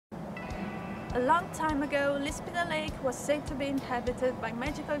A long time ago, Lispida Lake was said to be inhabited by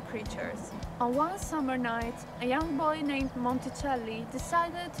magical creatures. On one summer night, a young boy named Monticelli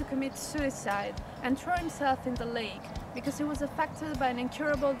decided to commit suicide and throw himself in the lake because he was affected by an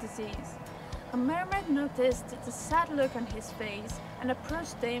incurable disease. A mermaid noticed the sad look on his face and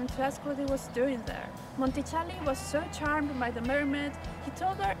approached him to ask what he was doing there. Monticelli was so charmed by the mermaid, he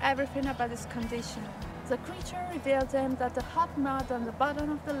told her everything about his condition. The creature revealed him that the hot mud on the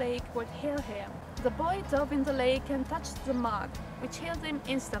bottom of the lake would heal him. The boy dove in the lake and touched the mud, which healed him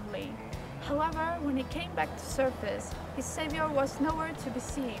instantly. However, when he came back to surface, his savior was nowhere to be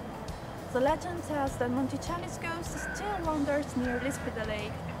seen. The legend tells that Monticelli's ghost still wanders near Lispida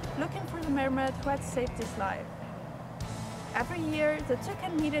Lake, looking for the mermaid who had saved his life. Every year, the two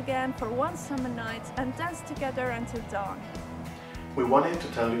can meet again for one summer night and dance together until dawn. We wanted to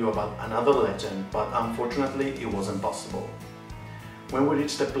tell you about another legend, but unfortunately it wasn't possible. When we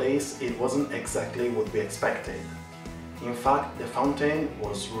reached the place, it wasn't exactly what we expected. In fact, the fountain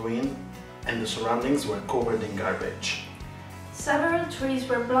was ruined and the surroundings were covered in garbage. Several trees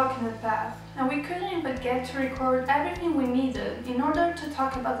were blocking the path, and we couldn't even get to record everything we needed in order to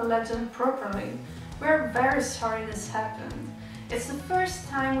talk about the legend properly. We're very sorry this happened. It's the first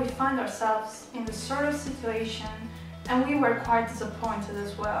time we find ourselves in this sort of situation, and we were quite disappointed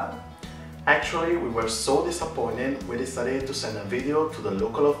as well. Actually, we were so disappointed we decided to send a video to the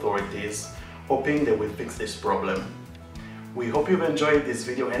local authorities, hoping they will fix this problem. We hope you've enjoyed this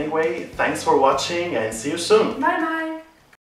video anyway. Thanks for watching and see you soon! Bye bye!